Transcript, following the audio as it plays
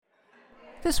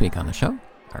This week on the show,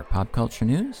 our pop culture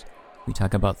news, we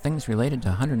talk about things related to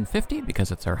 150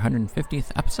 because it's our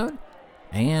 150th episode,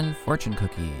 and fortune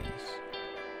cookies.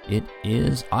 It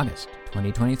is August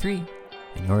 2023,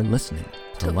 and you're listening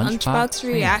to Lunchbox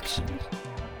Reaction.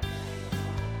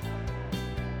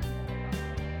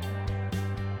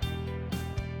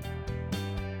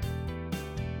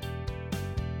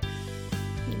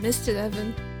 You missed it,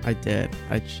 Evan. I did.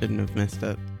 I shouldn't have missed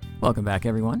it. Welcome back,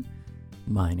 everyone.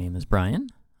 My name is Brian.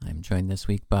 I'm joined this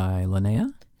week by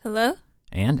Linnea. Hello?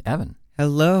 And Evan.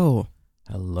 Hello.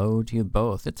 Hello to you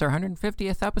both. It's our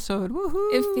 150th episode.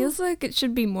 Woohoo! It feels like it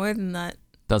should be more than that.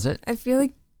 Does it? I feel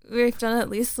like we've done at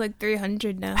least like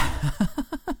 300 now.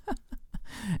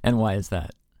 And why is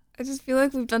that? I just feel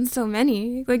like we've done so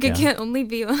many. Like it can't only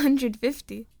be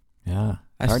 150. Yeah.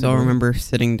 I still remember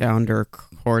sitting down to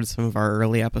record some of our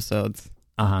early episodes.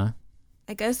 Uh-huh.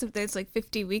 I guess if there's like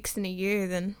 50 weeks in a year,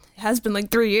 then it has been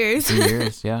like 3 years. 3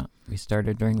 years, yeah. We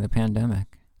started during the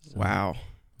pandemic. So, Wow.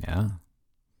 Yeah.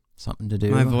 Something to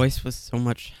do. My voice was so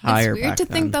much higher It's weird back to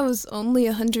then. think that was only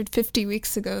 150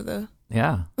 weeks ago, though.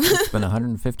 Yeah. It's been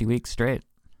 150 weeks straight.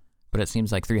 But it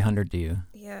seems like 300 to you.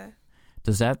 Yeah.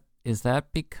 Is that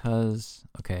because,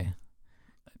 okay,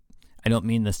 I don't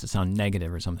mean this to sound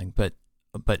negative or something, but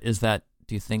is that,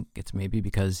 do you think it's maybe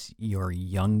because you're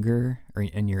younger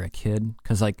and you're a kid?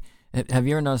 Because, like, have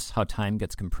you ever noticed how time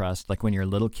gets compressed? Like, when you're a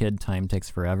little kid, time takes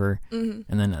forever. Mm-hmm.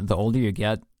 And then the older you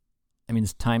get, I mean,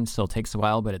 time still takes a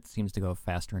while, but it seems to go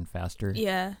faster and faster.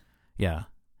 Yeah. Yeah.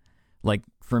 Like,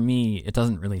 for me, it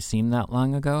doesn't really seem that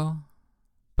long ago,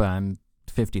 but I'm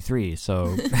 53,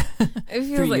 so It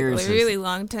feels like a really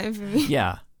long time for me.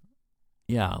 Yeah.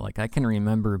 Yeah, like I can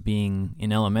remember being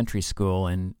in elementary school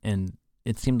and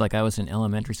it seemed like I was in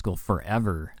elementary school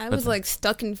forever. I was like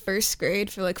stuck in first grade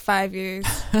for like 5 years.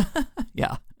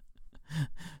 Yeah.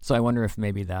 So I wonder if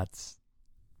maybe that's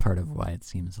part of why it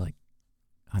seems like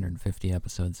 150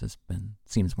 episodes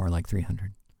seems more like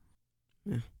 300.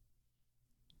 Yeah.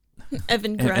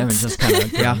 Evan grunts. Evan just kind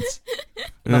of grunts. Yeah.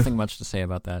 Nothing much to say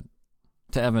about that.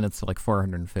 To Evan, it's like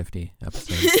 450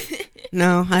 episodes.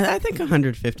 No, I think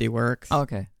 150 works. Oh,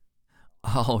 okay.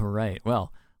 All right.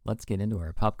 Well, let's get into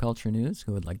our pop culture news.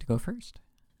 Who would like to go first?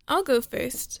 I'll go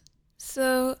first.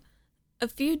 So, a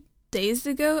few days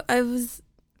ago, I was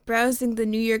browsing the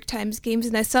New York Times games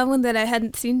and I saw one that I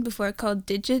hadn't seen before called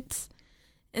Digits.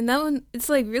 And that one, it's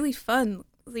like really fun.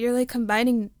 You're like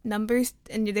combining numbers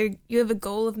and you have a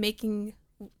goal of making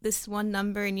this one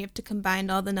number and you have to combine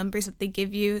all the numbers that they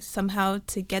give you somehow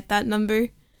to get that number.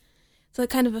 It's like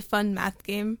kind of a fun math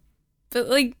game. But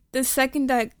like the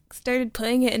second I started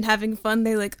playing it and having fun,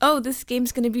 they're like, oh, this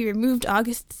game's going to be removed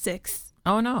August 6th.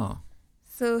 Oh, no.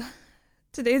 So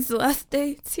today's the last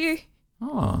day. It's here.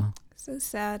 Oh, So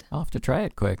sad. I'll have to try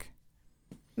it quick.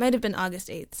 Might have been August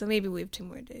 8th, so maybe we have 2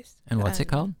 more days. And what's it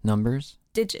called? Numbers?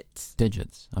 Digits.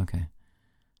 Digits. Okay.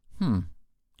 I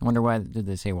wonder why, did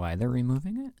they say why they're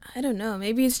removing it? I don't know.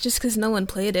 Maybe it's just because no one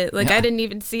played it. Like, Yeah. I didn't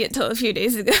even see it till a few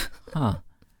days ago. Huh.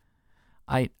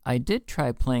 I did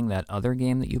try playing that other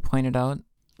game that you pointed out.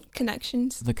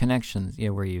 Connections. The Connections, yeah,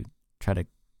 where you try to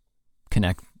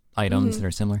connect items that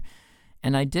are similar.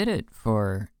 And I did it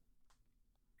for,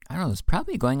 I don't know, it was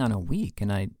probably going on a week, and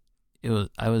I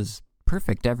was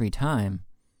perfect every time.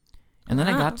 And then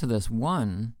I Wow. got to this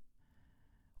one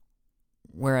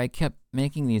where I kept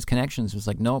making these connections. It was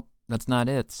like, nope, that's not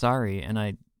it, sorry. And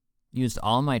I used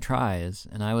all my tries,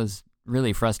 and I was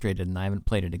really frustrated, and I haven't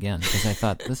played it again because I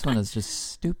thought this one is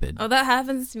just stupid. Oh, that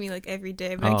happens to me like every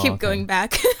day, but Oh, I keep okay. going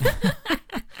back.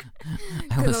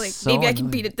 I was like, so maybe I can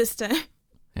annoyed. beat it this time.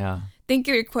 Yeah. I think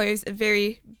it requires a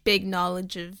very big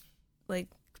knowledge of like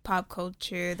pop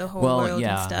culture, the whole Well, world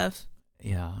yeah. and stuff.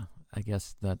 Yeah, I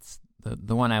guess that's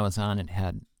the one I was on. It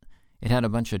had a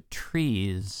bunch of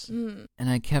trees, and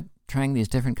I kept trying these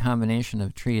different combination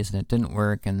of trees, and it didn't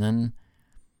work. And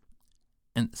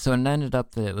so it ended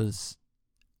up that it was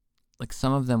like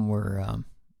some of them were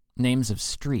names of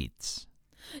streets.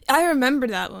 I remember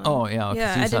that one. Oh yeah,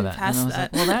 Yeah, you I saw didn't that. pass and I was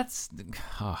that. like, well, that's.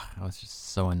 I was just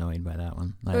so annoyed by that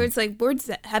one. Or it's like words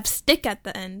that have stick at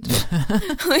the end.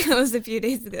 Like that was a few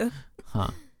days ago. Huh.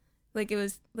 Like it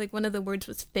was like one of the words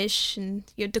was fish, and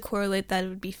you had to correlate that it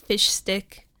would be fish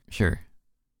stick. Sure.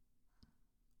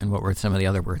 And what were some of the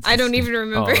other words? I don't even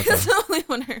remember. Oh, okay. That's the only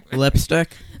one I remember. Lipstick?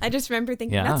 I just remember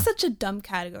thinking Yeah. that's such a dumb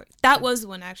category. That was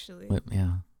one actually.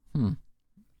 Yeah.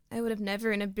 I would have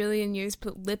never in a billion years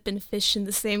put lip and fish in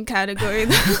the same category.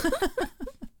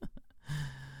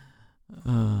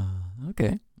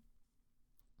 Okay.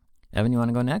 Evan, you want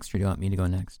to go next, or do you want me to go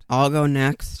next? I'll go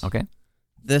next. Okay.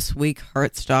 This week,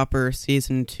 Heartstopper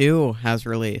Season 2 has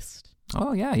released.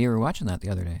 Oh, yeah, you were watching that the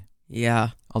other day. Yeah.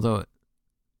 Although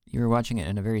you were watching it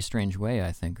in a very strange way,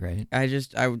 I think, right? I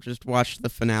just watched the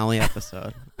finale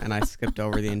episode, and I skipped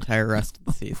over the entire rest of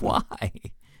the season. Why?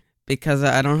 Because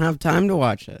I don't have time to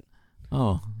watch it.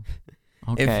 Oh,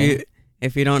 okay.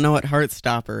 If you don't know what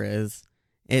Heartstopper is,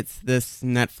 it's this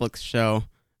Netflix show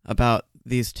about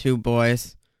these two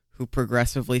boys who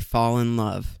progressively fall in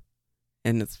love,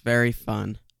 and it's very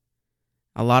fun.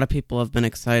 A lot of people have been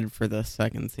excited for the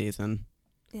second season.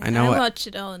 Yeah, I know I watched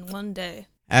it all in one day.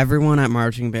 Everyone at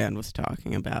Marching Band was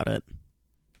talking about it.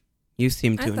 You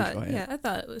seem to enjoy it. Yeah, I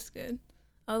thought it was good.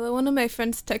 Although one of my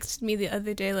friends texted me the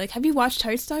other day, like, have you watched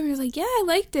Heartstopper? I was like, yeah, I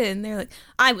liked it. And they're like,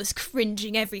 I was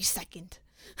cringing every second.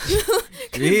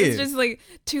 It's just like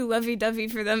too lovey-dovey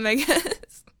for them, I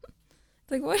guess.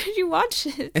 Like, why did you watch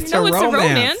it? It's a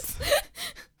romance.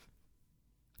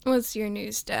 What's your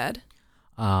news, Dad?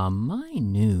 My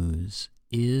news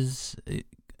is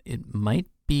it might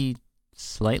be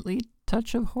slightly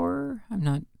touch of horror. I'm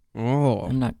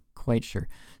not quite sure.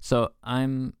 So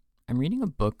I'm reading a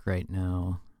book right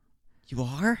now. You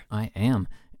are? I am.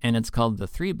 And it's called The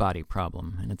Three Body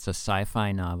Problem, and it's a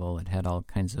sci-fi novel. It had all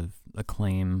kinds of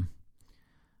acclaim.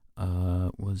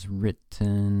 Was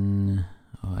written...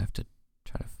 Oh, I have to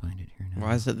try to find it here now.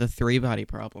 Why is it The Three Body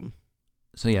Problem?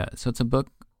 So yeah, so it's a book,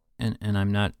 and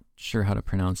I'm not sure how to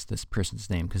pronounce this person's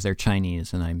name because they're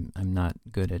Chinese, and I'm not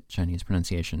good at Chinese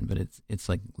pronunciation. But it's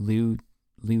like Liu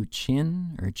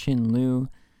Qin or Qin Liu.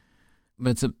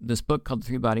 But it's this book called The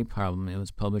Three Body Problem. It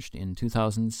was published in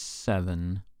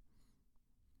 2007.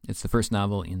 It's the first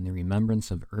novel in the Remembrance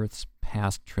of Earth's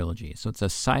Past trilogy. So it's a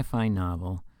sci-fi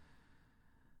novel.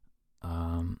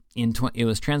 It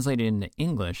was translated into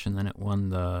English, and then it won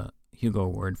the Hugo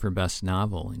Award for Best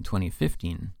Novel in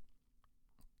 2015.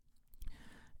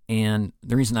 And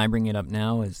the reason I bring it up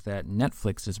now is that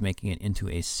Netflix is making it into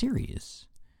a series,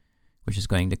 which is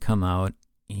going to come out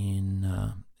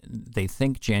in, they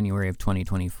think, January of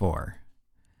 2024.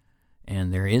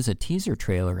 And there is a teaser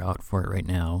trailer out for it right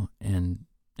now, and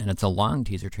it's a long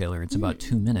teaser trailer. It's about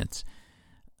 2 minutes.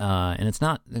 And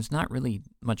there's not really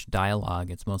much dialogue.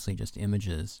 It's mostly just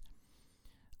images.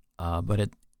 But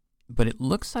it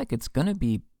looks like it's going to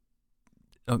be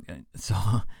okay. So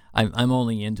I'm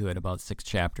only into it about 6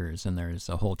 chapters, and there's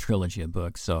a whole trilogy of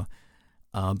books. So,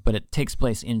 but it takes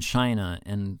place in China,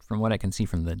 and from what I can see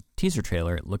from the teaser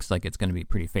trailer, it looks like it's going to be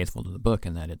pretty faithful to the book,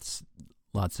 in that it's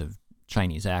lots of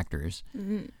Chinese actors,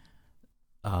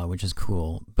 which is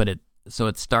cool. But it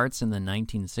starts in the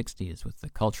 1960s with the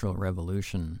Cultural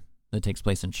Revolution that takes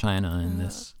place in China, and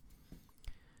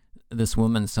this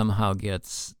woman somehow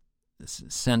gets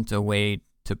sent away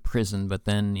to prison, but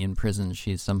then in prison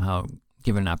she's somehow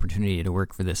given an opportunity to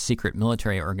work for this secret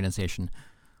military organization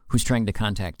who's trying to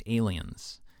contact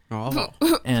aliens. Oh.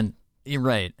 And you're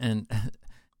right. And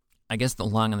I guess the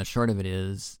long and the short of it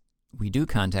is we do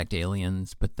contact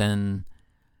aliens, but then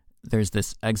there's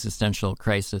this existential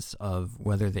crisis of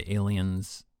whether the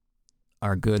aliens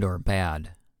are good or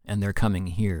bad, and they're coming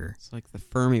here. It's like the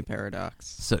Fermi paradox.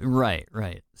 So right.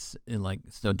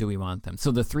 So do we want them?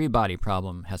 So the three body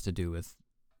problem has to do with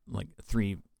like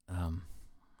three. I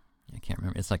can't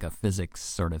remember. It's like a physics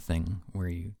sort of thing where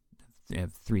you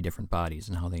have 3 different bodies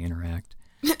and how they interact.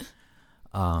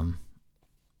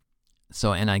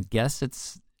 So, and I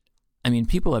guess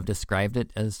people have described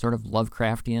it as sort of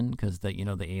Lovecraftian because the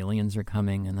aliens are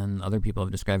coming, and then other people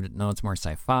have described it, no, it's more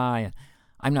sci-fi.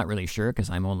 I'm not really sure because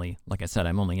I'm only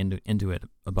into it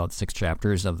about 6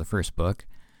 chapters of the first book.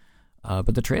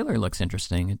 But the trailer looks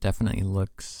interesting. It definitely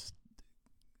looks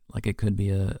like it could be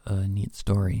a neat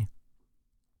story.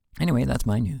 Anyway, that's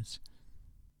my news.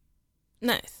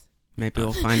 Nice. Maybe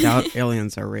we'll find out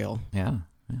aliens are real. Yeah.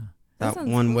 That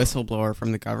one cool whistleblower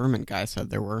from the government guy said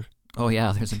there were. Oh,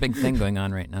 yeah, there's a big thing going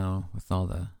on right now with all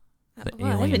the alien...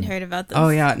 I haven't heard about this. Oh,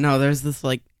 yeah, no, there's this,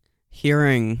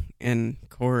 hearing in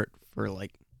court for,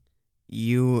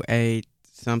 UA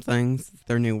something. It's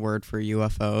their new word for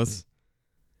UFOs.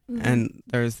 Mm-hmm. And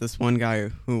there's this one guy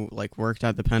who, worked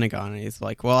at the Pentagon, and he's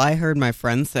like, well, I heard my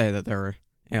friends say that there were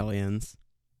aliens.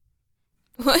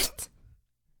 What?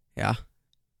 Yeah.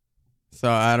 So,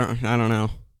 I don't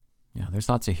know. Yeah, there's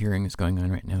lots of hearings going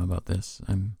on right now about this.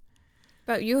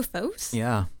 About UFOs?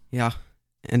 Yeah. Yeah,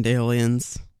 and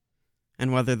aliens,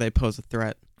 and whether they pose a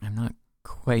threat. I'm not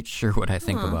quite sure what I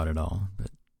think about it all,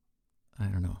 but I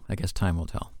don't know. I guess time will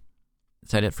tell.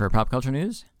 Is that it for pop culture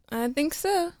news? I think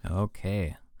so.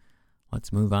 Okay.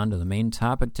 Let's move on to the main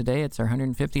topic today. It's our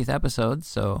 150th episode,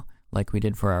 so like we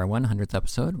did for our 100th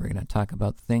episode, we're going to talk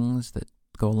about things that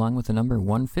go along with the number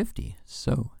 150.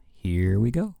 So here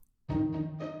we go.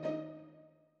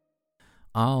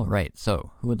 All right.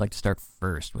 So, who would like to start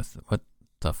first with what's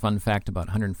a fun fact about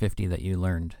 150 that you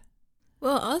learned?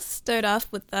 Well, I'll start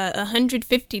off with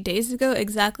 150 days ago,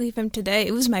 exactly from today.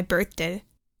 It was my birthday.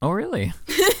 Oh, really?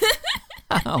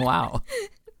 Oh, wow.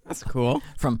 That's cool.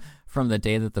 From the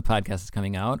day that the podcast is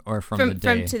coming out, or from the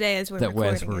day from today as we're that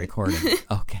recording we're recording?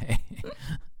 Okay.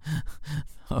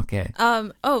 Okay.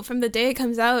 From the day it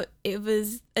comes out, it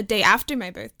was a day after my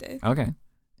birthday. Okay.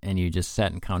 And you just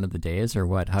sat and counted the days, or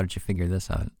what? How did you figure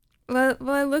this out? Well,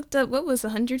 I looked up what was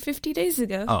 150 days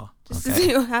ago. Oh, just okay. to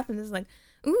see what happened. It's like,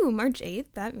 ooh, March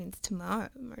 8th. That means tomorrow,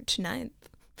 March 9th.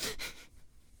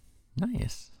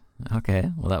 Nice. Okay.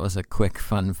 Well, that was a quick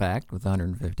fun fact with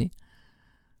 150.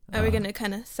 Are we gonna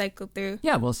kind of cycle through?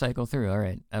 Yeah, we'll cycle through. All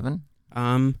right, Evan.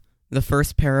 The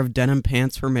first pair of denim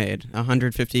pants were made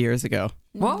 150 years ago.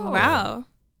 Whoa. Wow.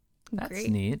 That's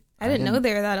Great. neat. I didn't know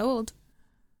they were that old.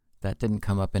 That didn't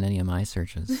come up in any of my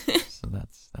searches, so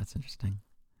that's interesting.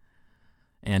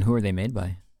 And who are they made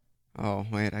by? Oh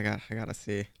wait, I gotta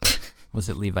see. Was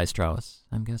it Levi Strauss?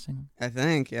 I'm guessing. I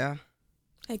think, yeah.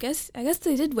 I guess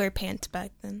they did wear pants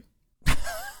back then.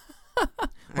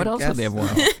 What else would they have worn?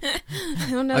 I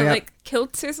don't know, Oh, yeah. like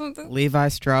kilts or something. Levi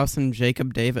Strauss and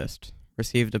Jacob Davis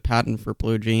received a patent for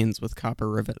blue jeans with copper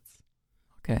rivets,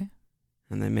 Okay,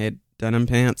 and they made denim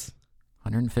pants.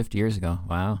 150 years ago.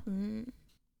 Wow. Mm.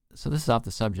 So this is off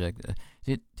the subject.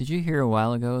 Did you hear a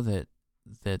while ago that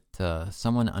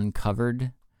someone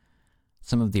uncovered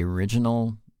some of the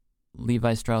original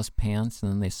Levi Strauss pants,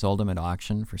 and then they sold them at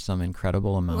auction for some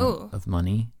incredible amount Whoa. of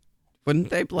money? Wouldn't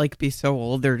they be so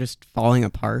old they're just falling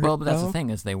apart? Well, but that's the though? thing,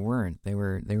 is they weren't. They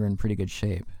were in pretty good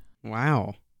shape.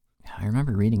 Wow. I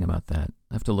remember reading about that.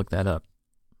 I have to look that up.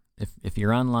 If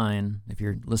you're online, if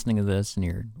you're listening to this and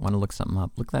you want to look something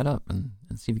up, look that up and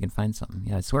see if you can find something.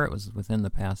 Yeah, I swear it was within the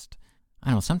past, I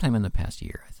don't know, sometime in the past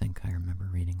year, I think I remember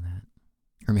reading that.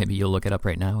 Or maybe you'll look it up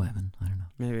right now, Evan. I don't know.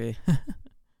 Maybe.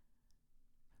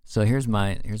 So here's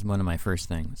one of my first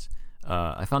things.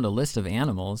 I found a list of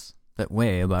animals that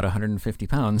weigh about 150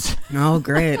 pounds. Oh,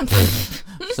 great.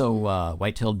 So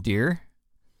white-tailed deer,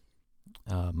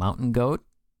 mountain goat,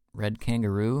 red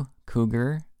kangaroo,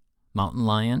 cougar, mountain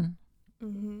lion,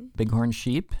 Mm-hmm. bighorn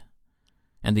sheep,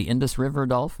 and the Indus River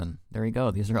dolphin. There you go.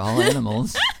 These are all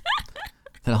animals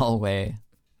that all weigh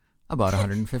about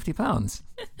 150 pounds.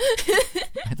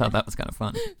 I thought that was kind of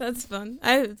fun. That's fun.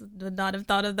 I would not have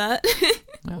thought of that.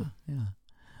 Yeah.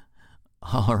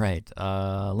 All right.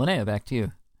 Linnea, back to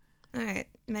you. All right,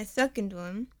 my second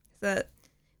one is that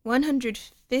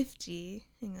 150.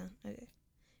 Hang on. Okay.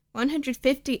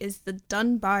 150 is the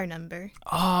Dunbar number.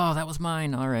 Oh, that was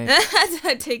mine. All right.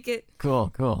 I take it.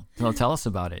 Cool. Well, tell us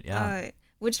about it. Yeah. All right.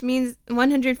 Which means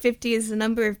 150 is the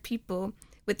number of people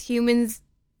with humans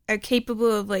are capable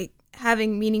of like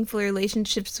having meaningful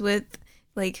relationships with,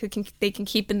 like who they can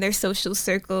keep in their social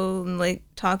circle and like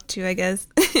talk to, I guess.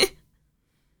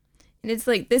 And it's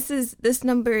like this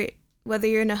number, whether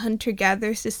you're in a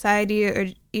hunter-gatherer society or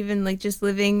even like just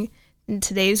living in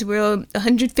today's world,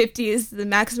 150 is the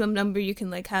maximum number you can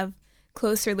like have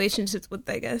close relationships with,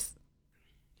 I guess.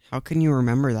 How can you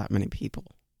remember that many people?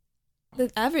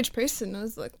 The average person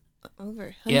knows like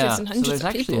over hundreds and hundreds so there's of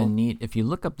actually people. a neat, if you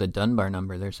look up the Dunbar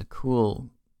number, there's a cool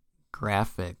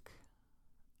graphic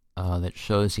that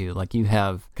shows you, like, you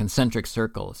have concentric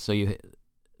circles, so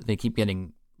they keep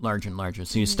getting larger and larger.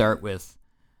 So you start with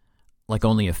like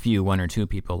only a few, one or two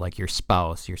people, like your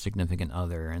spouse, your significant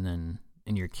other, and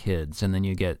your kids, and then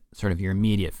you get sort of your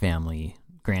immediate family,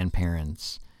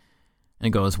 grandparents, and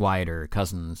it goes wider,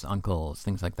 cousins, uncles,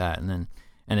 things like that, and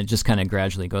it just kind of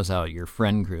gradually goes out, your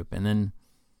friend group, and then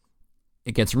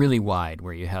it gets really wide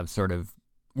where you have sort of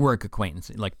work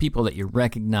acquaintances, like people that you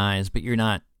recognize, but you're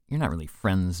not really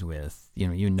friends with.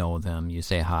 You know them, you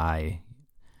say hi.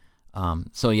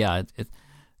 So yeah,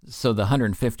 so the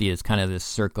 150 is kind of this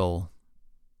circle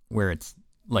where it's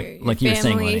like you were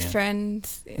saying, family, Linnea.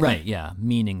 friends, yeah. Right? Yeah,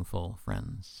 meaningful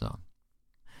friends. So,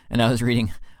 and I was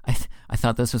reading, I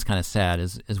thought this was kind of sad.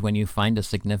 Is when you find a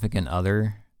significant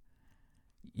other,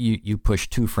 you push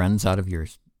two friends out of your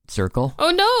circle.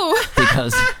 Oh no!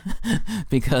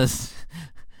 because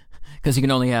you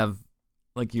can only have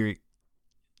like your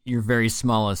very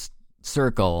smallest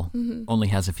circle only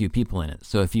has a few people in it.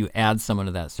 So if you add someone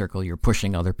to that circle, you're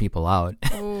pushing other people out.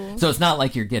 Oh. So it's not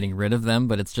like you're getting rid of them,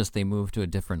 but it's just they move to a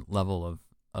different level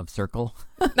of circle.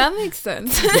 That makes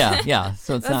sense. Yeah.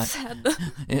 So it's That's not. sad,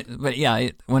 though. But yeah,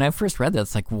 when I first read that,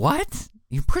 it's like, what?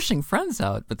 You're pushing friends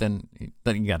out, but then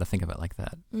you got to think of it like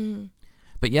that. Mm.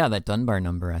 But yeah, that Dunbar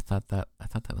number, I thought that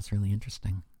was really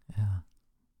interesting. Yeah.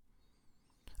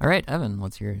 All right, Evan,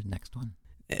 what's your next one?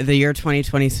 The year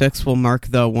 2026 will mark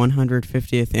the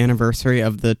 150th anniversary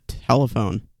of the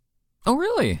telephone. Oh,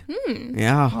 really?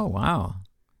 Yeah. Oh, wow.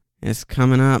 It's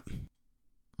coming up.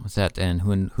 What's that? And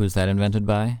who's that invented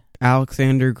by?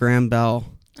 Alexander Graham Bell.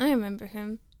 I remember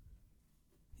him.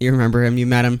 You remember him? You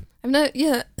met him? I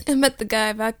met the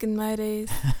guy back in my days.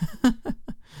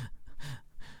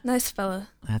 Nice fella.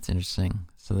 That's interesting.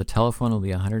 So the telephone will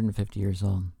be 150 years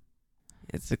old.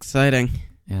 It's exciting.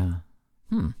 Yeah.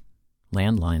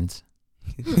 Landlines.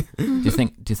 Do you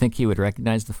think he would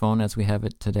recognize the phone as we have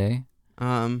it today?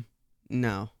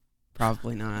 No,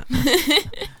 probably not.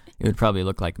 It would probably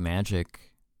look like magic.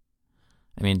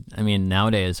 I mean,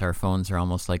 nowadays our phones are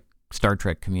almost like Star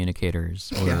Trek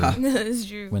communicators. Or Yeah. That's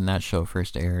true. when that show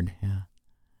first aired. Yeah.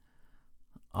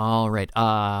 All right.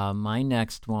 My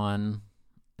next one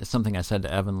is something I said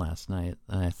to Evan last night,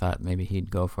 and I thought maybe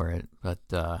he'd go for it. But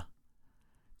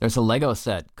there's a Lego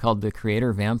set called The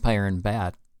Creator Vampire and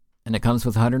Bat, and it comes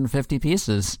with 150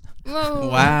 pieces. Whoa.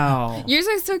 Wow. Yours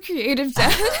are so creative,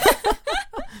 Dad.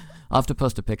 I'll have to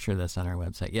post a picture of this on our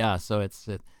website. Yeah, so it's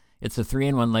a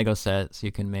 3-in-1 Lego set, so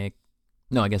you can make...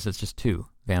 No, I guess it's just 2,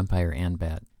 vampire and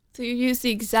bat. So you use the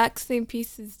exact same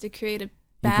pieces to create a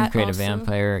bat. You can create also? a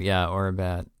vampire, yeah, or a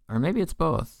bat. Or maybe it's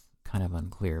both. Kind of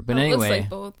unclear. But It anyway...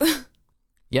 looks like both.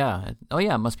 Yeah. Oh,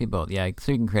 yeah, it must be both. Yeah,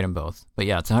 so you can create them both. But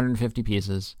yeah, it's 150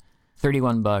 pieces,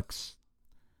 $31.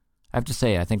 I have to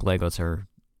say, I think Legos are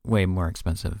way more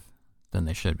expensive than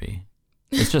they should be.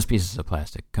 It's just pieces of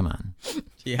plastic. Come on.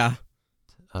 Yeah.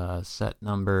 Set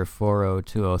number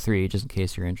 40203, just in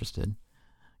case you're interested.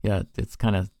 Yeah, it's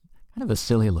kind of a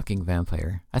silly-looking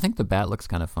vampire. I think the bat looks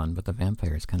kind of fun, but the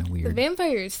vampire is kind of The weird.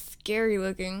 vampire is scary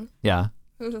looking. Yeah.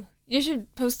 Ooh. You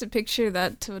should post a picture of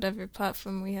that to whatever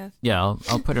platform we have. Yeah,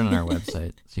 I'll put it on our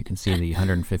website so you can see the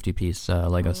 150-piece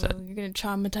Lego set. You're going to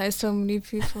traumatize so many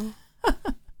people.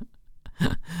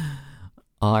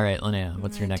 All right, Linnea,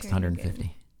 what's your My next turn 150?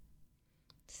 again.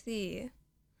 Let's see.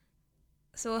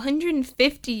 So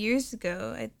 150 years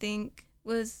ago, I think,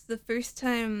 was the first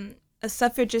time a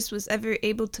suffragist was ever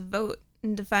able to vote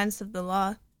in defiance of the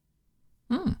law.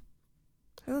 Hmm.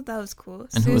 I thought that was cool.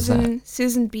 And who was that?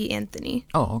 Susan B. Anthony.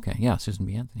 Oh, okay. Yeah, Susan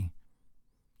B. Anthony.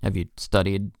 Have you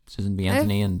studied Susan B.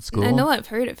 Anthony in school? I know I've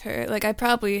heard of her. Like, I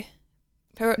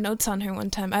wrote notes on her one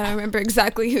time. I don't remember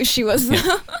exactly who she was,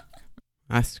 though.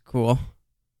 That's cool.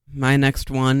 My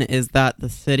next one is that the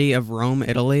city of Rome,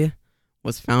 Italy,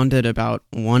 was founded about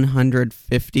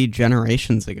 150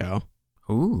 generations ago.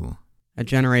 Ooh. A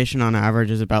generation on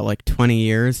average is about like 20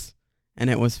 years, and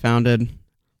it was founded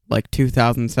like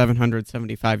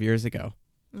 2,775 years ago.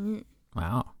 Mm.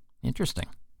 Wow. Interesting.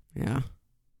 Yeah.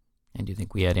 And do you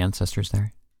think we had ancestors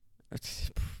there?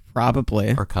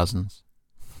 Probably. Or cousins?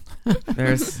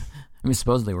 There's, I mean,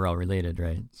 supposedly we're all related,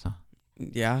 right? So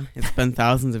yeah, it's been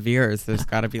thousands of years. There's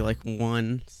got to be like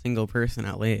one single person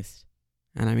at least.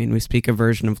 And I mean, we speak a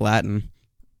version of Latin.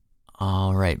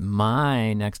 All right.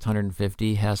 My next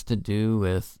 150 has to do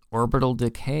with orbital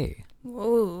decay.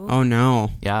 Whoa. Oh, no.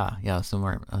 Yeah,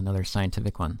 another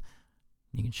scientific one.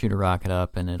 You can shoot a rocket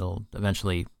up and it'll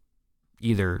eventually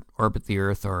either orbit the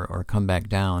Earth or come back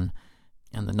down.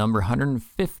 And the number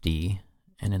 150,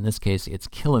 and in this case it's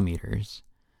kilometers.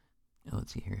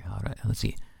 Let's see here. Let's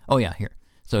see. Oh yeah, here.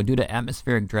 So due to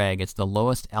atmospheric drag, it's the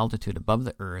lowest altitude above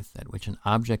the Earth at which an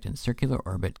object in circular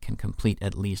orbit can complete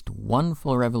at least one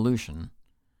full revolution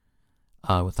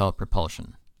without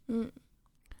propulsion. Mm.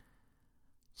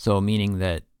 So meaning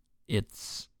that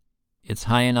it's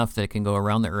high enough that it can go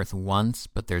around the Earth once,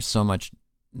 but there's so much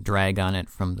drag on it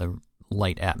from the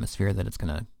light atmosphere that it's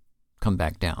going to come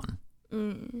back down.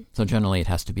 Mm. So generally it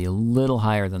has to be a little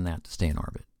higher than that to stay in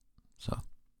orbit. So,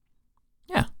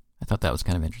 yeah, I thought that was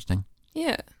kind of interesting.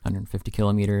 Yeah. 150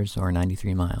 kilometers or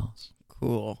 93 miles.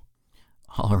 Cool.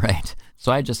 All right.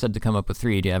 So I just said to come up with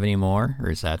 3. Do you have any more,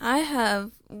 or is that... I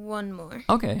have one more.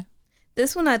 Okay.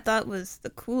 This one I thought was the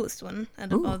coolest one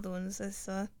out of Ooh. all the ones I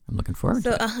saw. I'm looking forward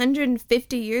So to it.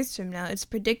 150 years from now, it's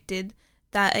predicted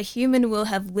that a human will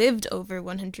have lived over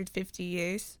 150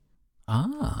 years.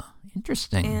 Ah,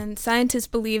 interesting. And scientists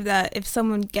believe that if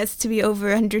someone gets to be over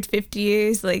 150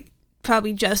 years, like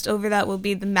probably just over that will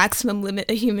be the maximum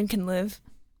limit a human can live.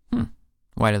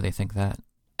 Why do they think that?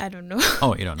 I don't know.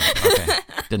 Oh, you don't know. Okay.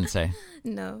 Didn't say.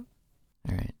 No.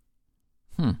 All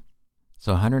right.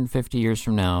 So 150 years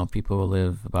from now, people will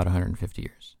live about 150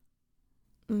 years.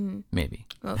 Mm. Maybe.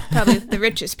 Well, probably the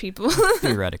richest people.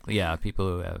 Theoretically, yeah. People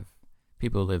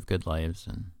who live good lives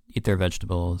and eat their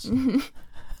vegetables. Mhm.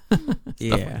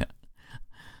 Yeah.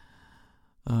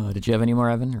 Did you have any more,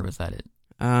 Evan, or was that it?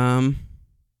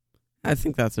 I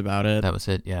think that's about it. That was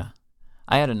it, yeah.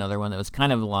 I had another one that was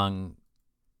kind of along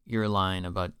your line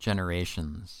about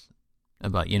generations,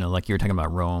 about, like you were talking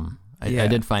about Rome. Yeah. I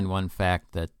did find one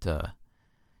fact that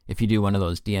if you do one of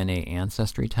those DNA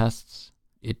ancestry tests,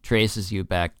 it traces you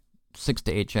back 6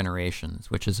 to 8 generations,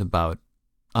 which is about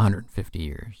 150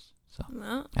 years. So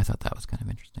Wow, I thought that was kind of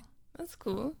interesting. that's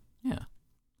cool. Yeah.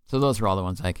 So those were all the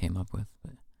ones I came up with.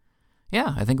 But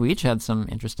yeah, I think we each had some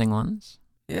interesting ones.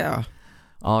 Yeah.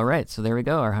 All right, so there we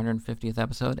go, our 150th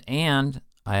episode, and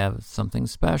I have something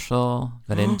special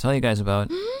that I didn't tell you guys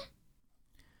about.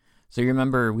 So you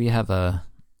remember we have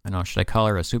should I call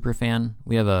her a super fan?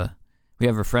 We have a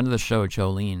friend of the show,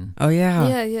 Jolene, Oh,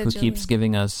 yeah. Yeah, who keeps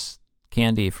giving us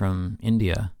candy from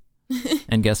India.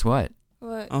 And guess what?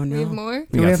 What? Oh, We have no. more? We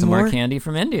Do we got have some more more? candy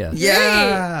from India.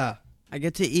 Yeah. I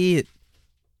get to eat.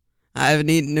 I haven't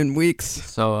eaten in weeks.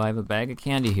 So I have a bag of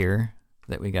candy here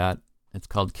that we got. It's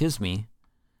called Kisme,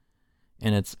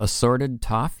 and it's assorted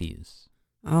toffees.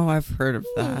 Oh, I've heard of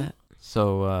that.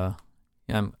 So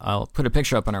I'll put a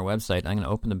picture up on our website. I'm going to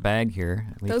open the bag here.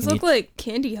 We Those can look like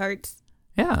candy hearts.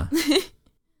 Yeah.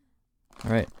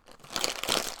 All right.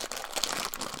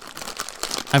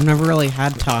 I've never really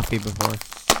had toffee before.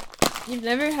 You've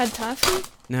never had toffee?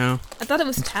 No. I thought it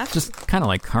was taffy. Just kind of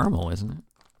like caramel, isn't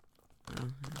it?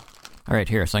 All right,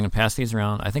 here. So I'm going to pass these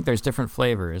around. I think there's different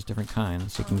flavors, different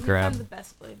kinds. You can the grab.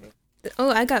 best flavor. Oh,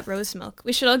 I got rose milk.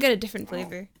 We should all get a different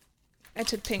flavor. I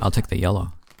took pink. I'll take the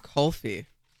yellow. Kulfi.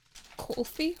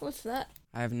 Kulfi? What's that?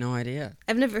 I have no idea.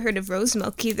 I've never heard of rose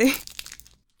milk either.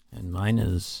 And mine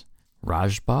is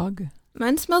Rajbog.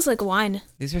 Mine smells like wine.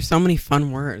 These are so many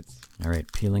fun words. All right,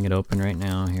 peeling it open right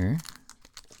now here.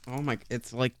 Oh my,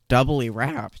 it's like doubly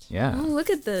wrapped. Yeah. Oh, look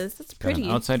at this. That's Got an pretty.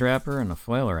 outside wrapper and a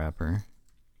foil wrapper.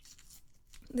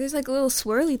 There's like a little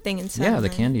swirly thing inside. Yeah, the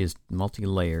mine. candy is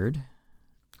multi-layered.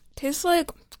 Tastes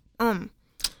like one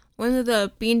of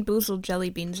the Bean Boozled jelly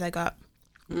beans I got.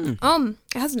 Mm.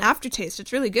 It has an aftertaste.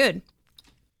 It's really good.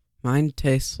 Mine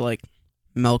tastes like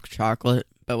milk chocolate,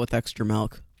 but with extra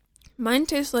milk. Mine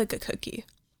tastes like a cookie.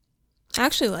 I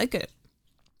actually like it.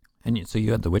 And so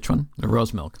you had the which one? The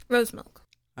rose milk. Rose milk.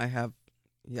 I have,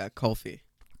 Kulfi.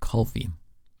 Kulfi.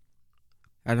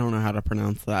 I don't know how to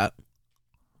pronounce that.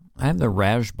 I have the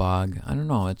Rajbog. I don't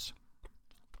know. It's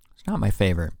not my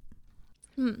favorite.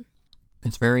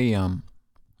 It's very I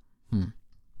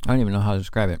don't even know how to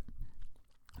describe it.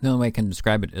 The only way I can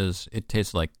describe it is it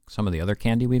tastes like some of the other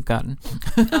candy we've gotten.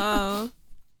 Oh.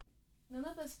 None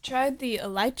of us tried the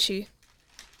lychee.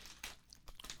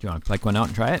 Do you want to pick one out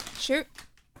and try it? Sure.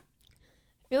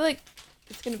 I feel like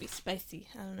it's gonna be spicy.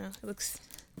 I don't know. It looks.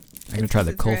 I'm going to try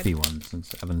the It's red. Kulfi one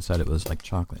since Evan said it was like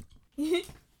chocolate. The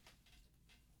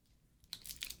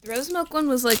rose milk one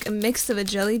was like a mix of a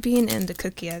jelly bean and a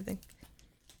cookie, I think.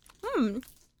 Oh,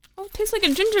 it tastes like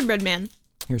a gingerbread man.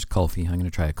 Here's Kulfi. I'm going to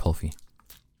try a Kulfi.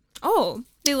 Oh,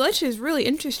 the lychee is really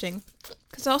interesting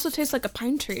because it also tastes like a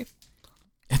pine tree.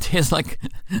 It tastes like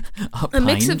A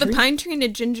mix of a tree? pine tree and a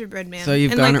gingerbread man. So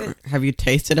you've and gone. like Have you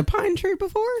tasted a pine tree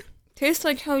before? tastes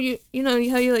like how you how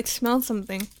you like smell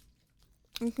something.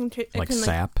 You can Like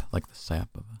sap, like the sap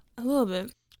of a little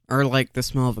bit Or like the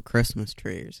smell of a Christmas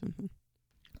tree or something?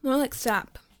 more like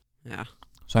sap. Yeah.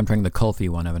 So I'm trying the Kulfi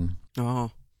one, Evan.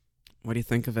 Oh, what do you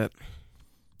think of it?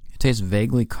 It tastes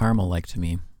vaguely caramel-like to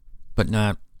me, but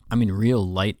not, real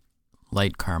light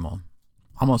caramel.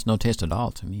 Almost no taste at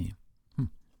all to me.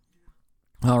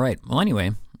 All right. Well,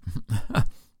 anyway,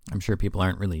 I'm sure people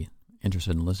aren't really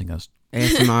interested in listening to us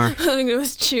ASMR. I think it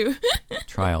was chew.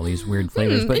 try all these weird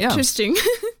flavors. But yeah, Interesting.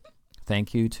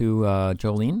 thank you to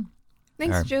Jolene,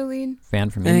 Thanks, Our- Jolene. fan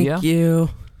from India, Thank you.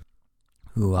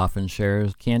 who often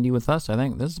shares candy with us. I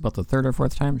think this is about the 3rd or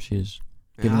 4th time she's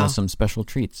given Yeah. us some special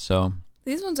treats. So,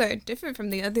 These ones are different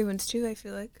from the other ones too. I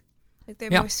feel like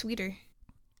they're Yeah. more sweeter.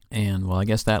 and well, I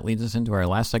guess that leads us into our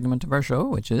last segment of our show,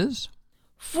 which is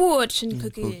Fortune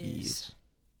cookies.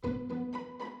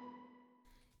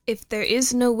 If there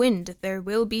is no wind, there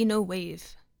will be no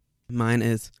wave. Mine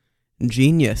is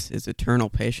genius is eternal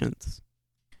patience.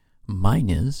 mine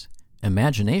is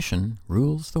imagination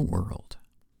rules the world.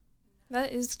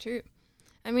 That is true.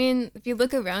 I mean, if you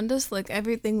look around us, like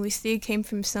everything we see came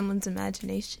from someone's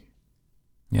imagination.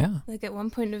 Yeah. Like at one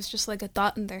point, it was just like a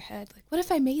thought in their head. Like, what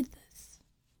if I made this?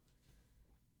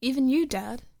 Even you,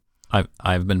 Dad.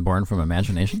 I've been born from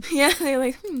imagination. Yeah, they're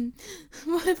like,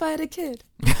 what if I had a kid?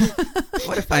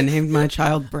 What if I named my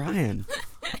child Brian?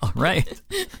 All right.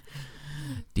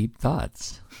 Deep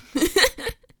thoughts.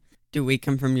 Do we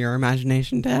come from your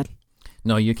imagination, Dad?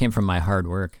 No, you came from my hard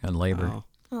work and labor.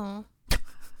 Oh. Oh.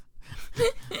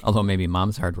 Although maybe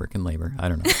mom's hard work and labor. I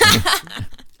don't know.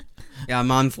 Yeah,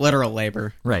 Mom's literal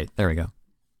labor. Right. There we go.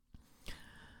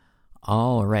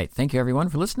 All right. Thank you, everyone,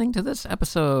 for listening to this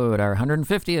episode, our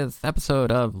 150th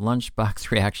episode of Lunchbox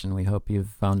Reaction. We hope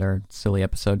you've found our silly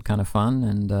episode kind of fun,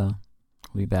 and we'll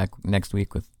be back next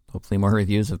week with hopefully more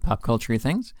reviews of pop culture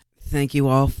things. Thank you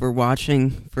all for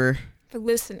watching, for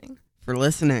listening. For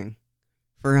listening.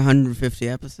 For 150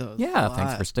 episodes. Yeah,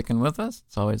 thanks for sticking with us.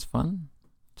 It's always fun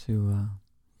to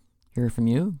hear from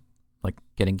you, like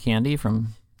getting candy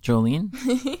from Jolene.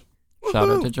 Shout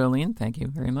out to Jolene. Thank you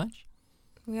very much.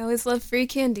 We always love free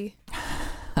candy.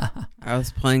 I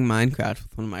was playing Minecraft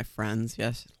with one of my friends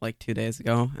 2 days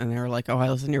ago, and they were like, "Oh, I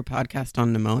listen to your podcast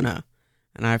on Nimona."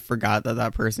 And I forgot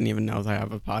that person even knows I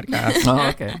have a podcast. Oh,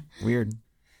 okay. Weird.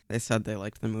 They said they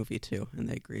liked the movie too, and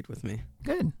they agreed with me.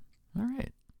 Good. All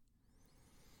right.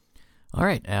 All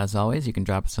right. As always, you can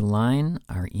drop us a line.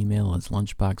 Our email is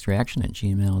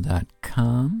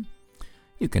lunchboxreaction@gmail.com.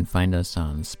 You can find us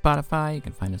on Spotify. You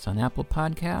can find us on Apple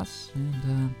Podcasts.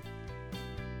 And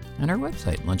on our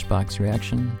website,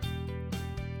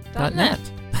 lunchboxreaction.net.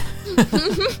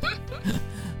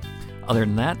 Other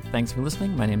than that, thanks for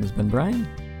listening. My name has been Brian.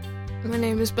 My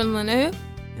name has been Linnea.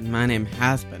 And my name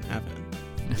has been Evan.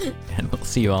 And we'll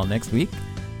see you all next week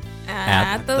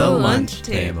at the lunch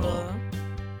table.